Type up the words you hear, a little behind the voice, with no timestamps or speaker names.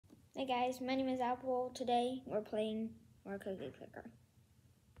Hey guys, my name is Apple. Today we're playing more Cookie Clicker.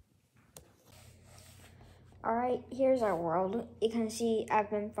 Alright, here's our world. You can see I've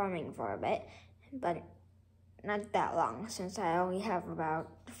been farming for a bit, but not that long since I only have about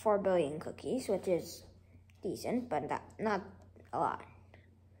 4 billion cookies, which is decent, but not a lot.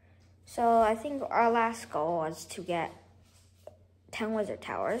 So I think our last goal was to get 10 wizard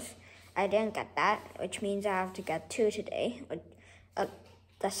towers. I didn't get that, which means I have to get 2 today.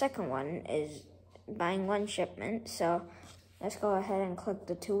 The second one is buying 1 shipment, so let's go ahead and click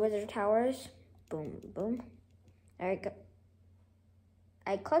the 2 wizard towers. Boom, boom. There we go.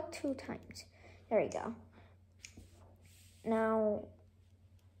 I clicked 2 times. There we go. Now,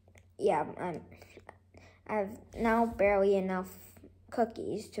 yeah, I have now barely enough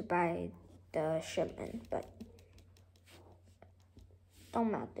cookies to buy the shipment, but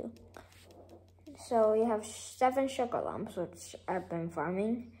don't matter. So we have 7 sugar lumps, which I've been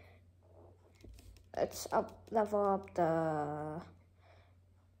farming. Let's level up the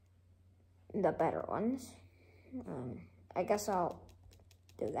better ones. I guess I'll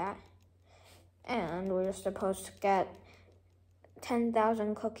do that. And we're supposed to get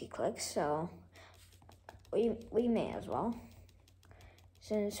 10,000 cookie clicks, so we may as well,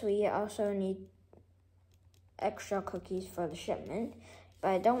 since we also need extra cookies for the shipment. But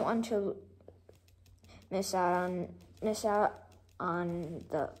I don't want to miss out on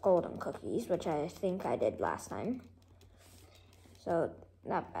the golden cookies, which I think I did last time. So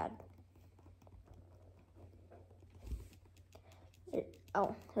not bad.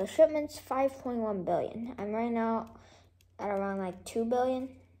 The shipment's 5.1 billion. I'm right now at around like 2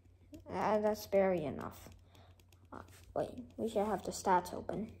 billion. That's barely enough. Wait, we should have the stats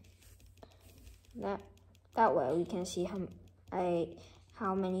open. That way we can see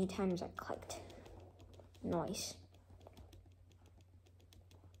how many times I clicked. Nice.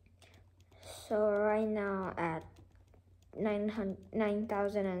 So right now at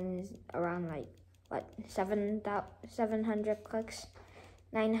 9,000 and around like what 700 clicks.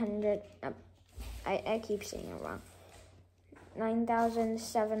 900. I keep saying it wrong.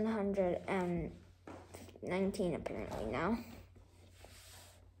 9,719 apparently now.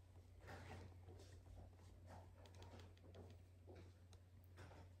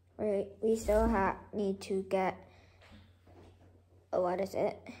 We still need to get, what is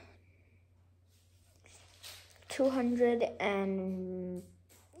it?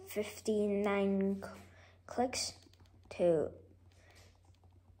 259 clicks to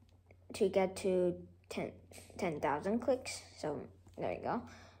get to 10,000 clicks. So there you go.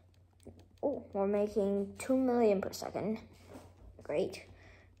 Oh, we're making 2 million per second. Great.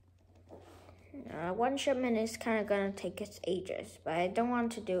 1 shipment is kind of gonna take its ages, but I don't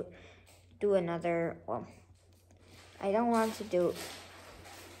want to do another. Well, I don't want to do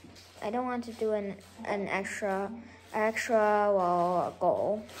an extra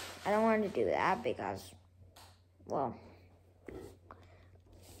goal. I don't want to do that because, well,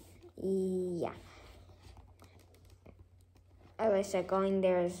 yeah. As I said, going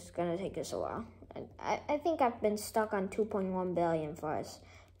there is gonna take us a while. I think I've been stuck on 2.1 billion for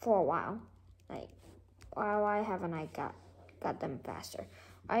a while. Like, why haven't I got them faster?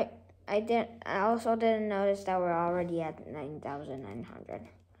 I also didn't notice that we're already at 9,900.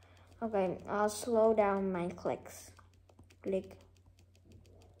 Okay, I'll slow down my clicks. Click.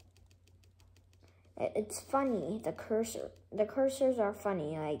 It's funny, the cursors are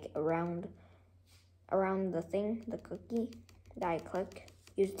funny, like around the thing, the cookie that I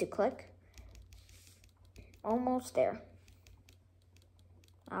used to click. Almost there.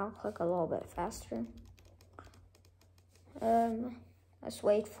 I'll click a little bit faster. Let's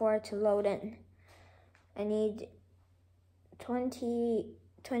wait for it to load in. I need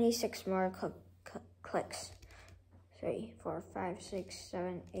 26 more clicks. 3, 4, 5, 6,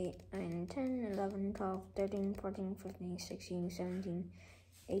 7, 8, 9, 10, 11, 12, 13, 14, 15, 16, 17,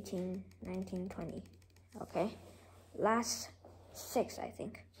 18, 19, 20. Okay. Last 6, I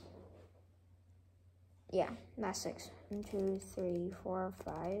think. Yeah, last 6. 1, 2, 3, 4,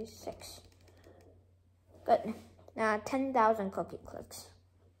 5, 6. Good. Now 10,000 cookie clicks.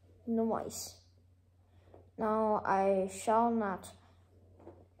 Nice. Now I shall not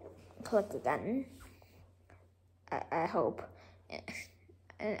click again. I hope.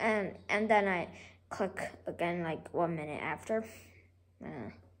 And then I click again like 1 minute after.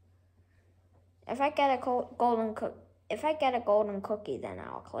 If I get a golden cookie, then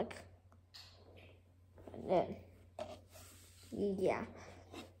I'll click. Then, yeah,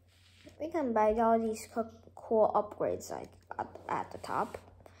 we can buy all these cool upgrades like at the top,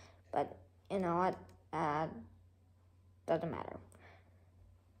 but you know what? Doesn't matter.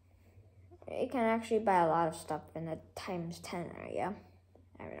 you can actually buy a lot of stuff in the times 10 area.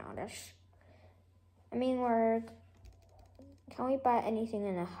 I don't know, I mean, can we buy anything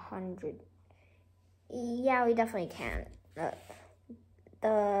in 100? Yeah, we definitely can.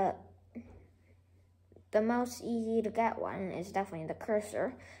 The most easy to get one is definitely the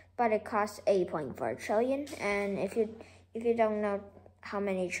cursor, but it costs 8.4 trillion. And if you don't know how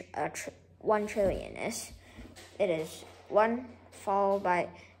many 1 trillion is, it is 1 followed by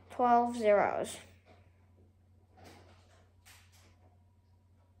 12 zeros.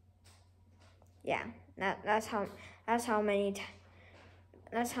 Yeah, that's how many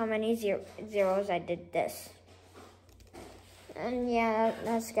zeros I did this. And yeah,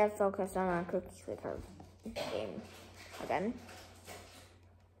 let's get focused on our cookie clicker game again.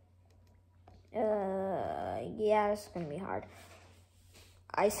 Yeah, it's gonna be hard.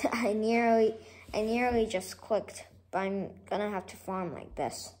 I nearly just clicked, but I'm gonna have to farm like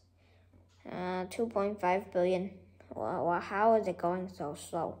this. 2.5 billion. Well, how is it going so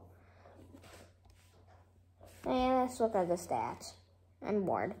slow? Yeah, let's look at the stats. I'm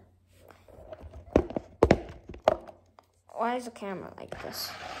bored. Why is the camera like this?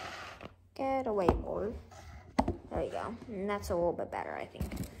 Get away, board. There you go. And that's a little bit better, I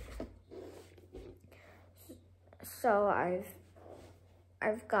think. So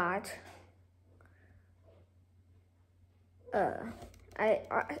I've got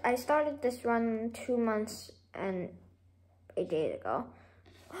I started this run 2 months and 8 days ago.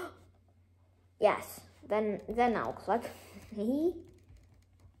 Yes. Then I'll click.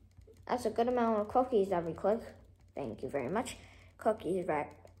 That's a good amount of cookies that we click. Thank you very much. Cookies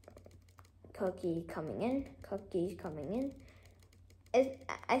coming in. Cookies coming in.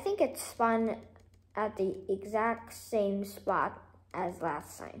 I think it spawned at the exact same spot as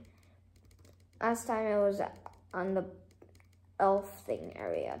last time. Last time it was on the elf thing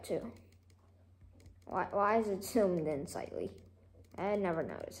area too. Why is it zoomed in slightly? I never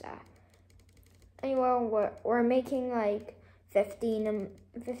noticed that. Anyway, we're making like 15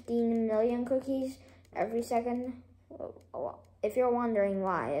 million cookies every second. If you're wondering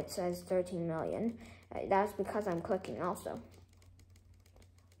why it says 13 million, that's because I'm clicking also.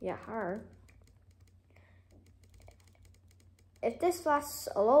 Yeah, hard. If this lasts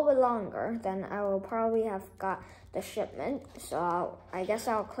a little bit longer, then I will probably have got the shipment. So I guess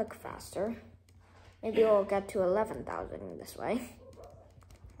I'll click faster. Maybe we'll get to 11,000 this way.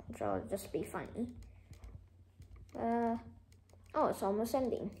 Which will just be funny. Oh, it's almost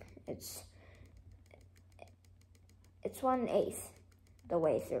ending. It's 1/8 the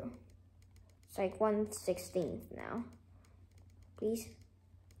way through. It's like 1/16 now. Please,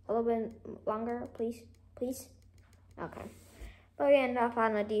 a little bit longer, please. Okay, but we end up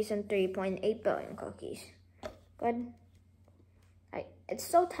on a decent 3.8 billion cookies. Good. It's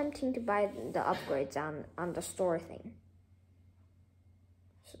so tempting to buy the upgrades on the store thing.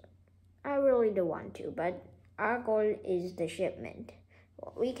 So I really do want to, but our goal is the shipment.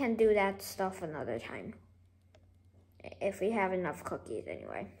 We can do that stuff another time. If we have enough cookies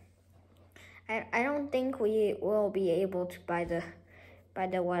anyway. I don't think we will be able to buy the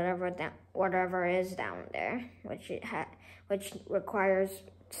whatever is down there, which requires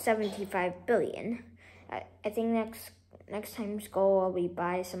 75 billion. I think next time's goal will be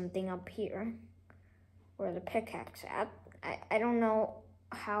buy something up here where the pickaxe at. I don't know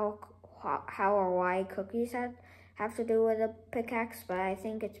how or why cookies have to do with a pickaxe, but I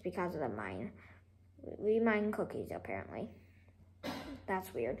think it's because of the mine. We mine cookies apparently.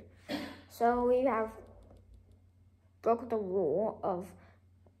 That's weird. So we have broke the rule of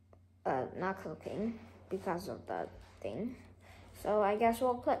not clicking because of the thing. So I guess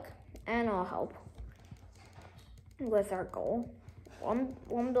we'll click and it'll help with our goal.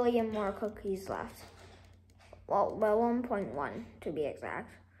 1 billion more cookies left. Well, 1.1 to be exact.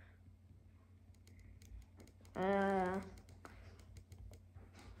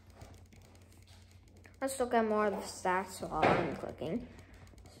 Let's look at more of the stats while I'm clicking.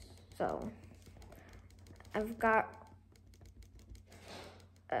 So I've got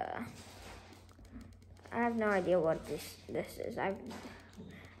I have no idea what this is.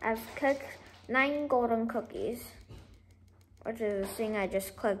 I've clicked 9 golden cookies, which is a thing I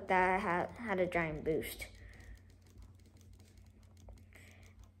just clicked that had a giant boost.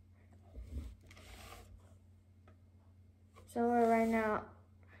 So we're right now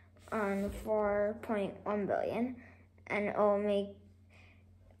on 4.1 billion, and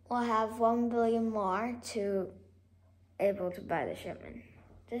we'll have 1 billion more to able to buy the shipment.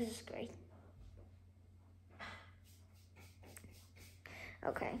 This is great.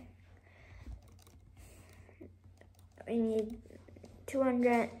 Okay. We need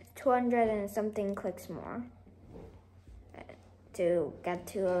 200 200 and something clicks more to get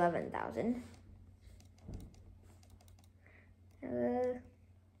to 11,000.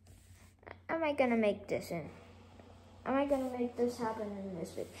 Am I gonna make this happen in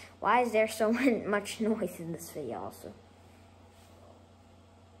this video? Why is there so much noise in this video also?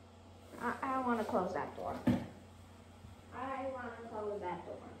 I don't want to close that door.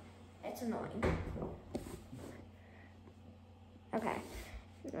 It's annoying. Okay.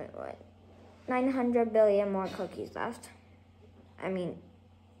 Wait. 900 billion more cookies left. I mean,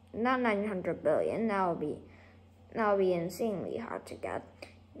 not 900 billion. That'll be insanely hard to get.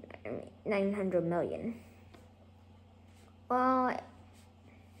 I mean, 900 million. Well,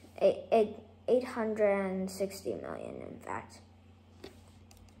 860 million, in fact.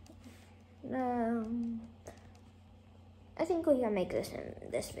 I think we can make this in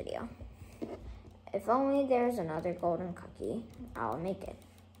this video. If only there's another golden cookie, I'll make it.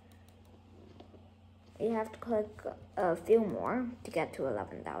 You have to click a few more to get to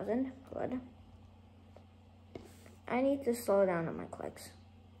 11,000. Good. I need to slow down on my clicks.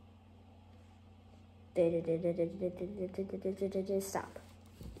 Stop.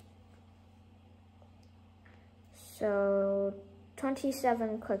 So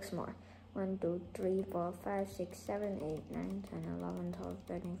 27 clicks more. 1, 2, 3, 4, 5, 6, 7, 8, 9, 10, 11, 12,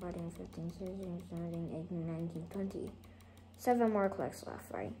 13, 14, 15, 16, 17, 18, 19, 20. 7 more clicks left,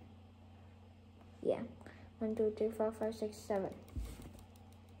 right? Yeah. 1, 2, 3, 4, 5, 6, 7.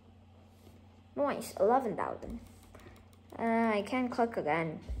 Nice, 11,000. I can't click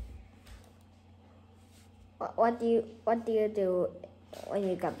again. What do you do when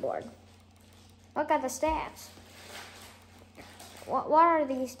you get bored? Look at the stats. What are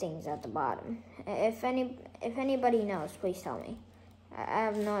these things at the bottom? If anybody knows, please tell me. I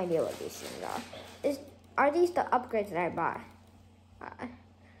have no idea what these things are. Are these the upgrades that I bought?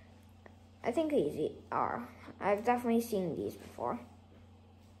 I think these are. I've definitely seen these before.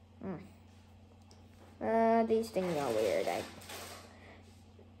 These things are weird.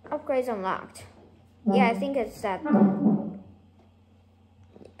 Upgrades unlocked. Yeah, I think it's that.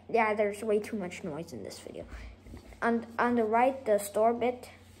 Yeah, there's way too much noise in this video. On the right, the store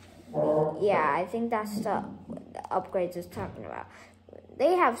bit. Yeah, I think that's the upgrades it's talking about.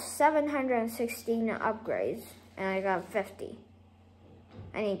 They have 716 upgrades, and I got 50.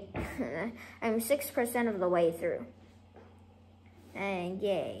 I'm 6% of the way through. And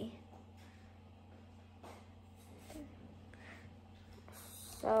yay.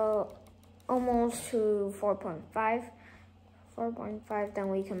 So, almost to 4.5. 4.5, then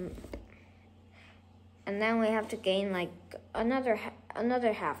we can... And then we have to gain like another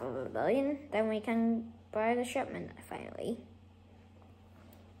half of a billion. Then we can buy the shipment finally.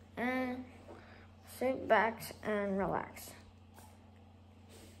 And sit back and relax.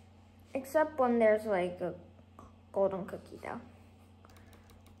 Except when there's like a golden cookie though.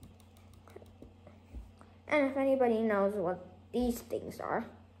 And if anybody knows what these things are,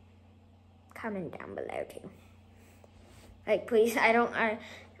 comment down below too. Like please, I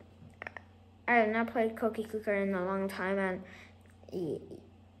have not played Cookie Clicker in a long time, and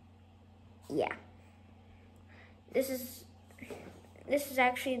yeah, this is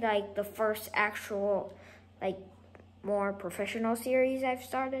actually like the first actual like more professional series I've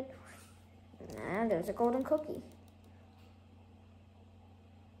started. And there's a golden cookie.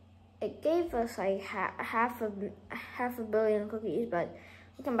 It gave us like half a billion cookies, but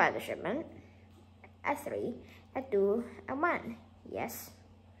we can buy the shipment at 3, at 2, at 1. Yes.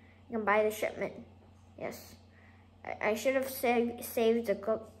 You can buy the shipment. Yes. I should have saved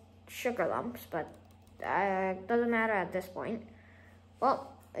the sugar lumps, but doesn't matter at this point.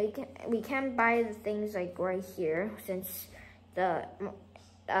 Well, we can buy the things like right here, since the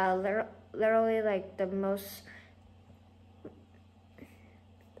literally like the most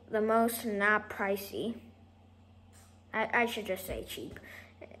not pricey. I should just say cheap.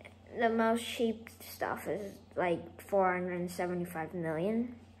 The most cheap stuff is like 475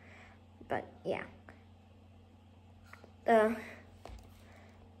 million. But yeah, that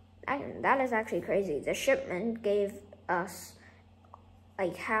is actually crazy. The shipment gave us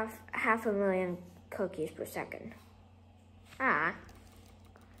like half a million cookies per second. That's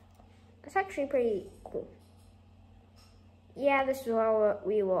actually pretty cool. Yeah, this is where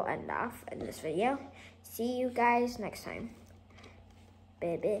we will end off in this video. See you guys next time.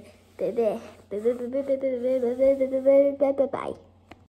 Bye.